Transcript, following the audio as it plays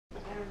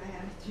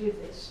do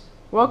this.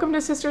 Welcome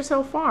to Sisters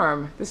Hill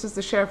Farm. This is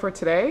the share for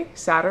today,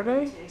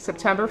 Saturday,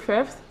 September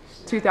 5th,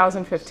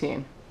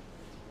 2015.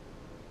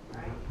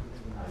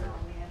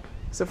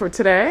 So for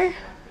today,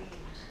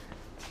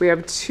 we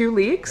have 2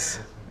 leeks,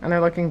 and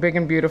they're looking big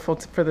and beautiful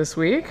for this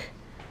week.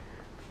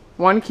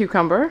 1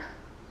 cucumber,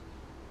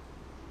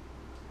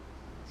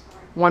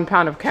 1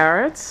 pound of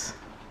carrots,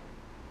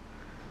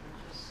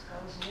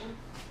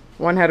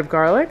 1 head of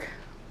garlic,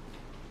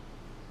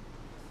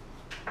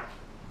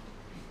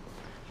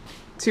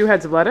 2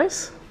 heads of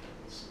lettuce,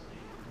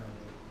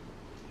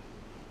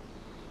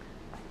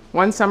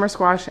 1 summer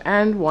squash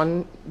and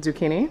 1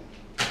 zucchini,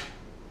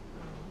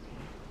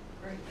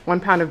 1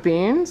 pound of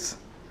beans.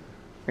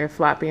 We have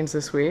flat beans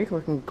this week,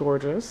 looking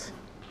gorgeous.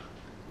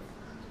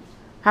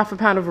 Half a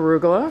pound of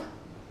arugula,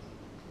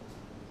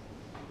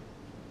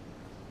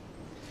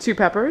 2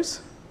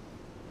 peppers,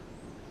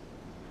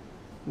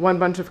 1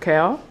 bunch of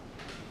kale,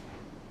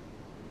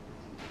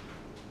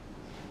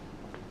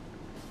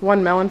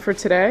 1 melon for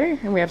today,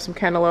 and we have some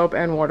cantaloupe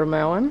and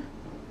watermelon.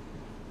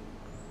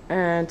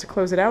 And to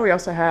close it out, we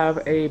also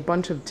have a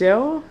bunch of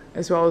dill,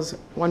 as well as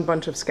 1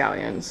 bunch of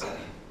scallions.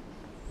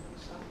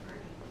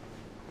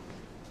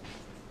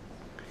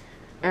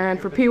 And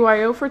for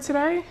PYO for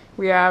today,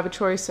 we have a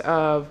choice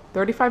of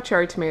 35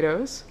 cherry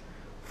tomatoes,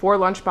 4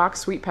 lunchbox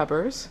sweet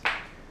peppers,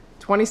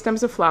 20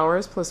 stems of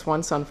flowers plus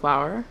 1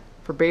 sunflower,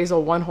 for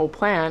basil 1 whole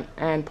plant,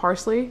 and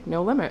parsley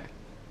no limit.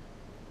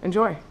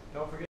 Enjoy. Don't forget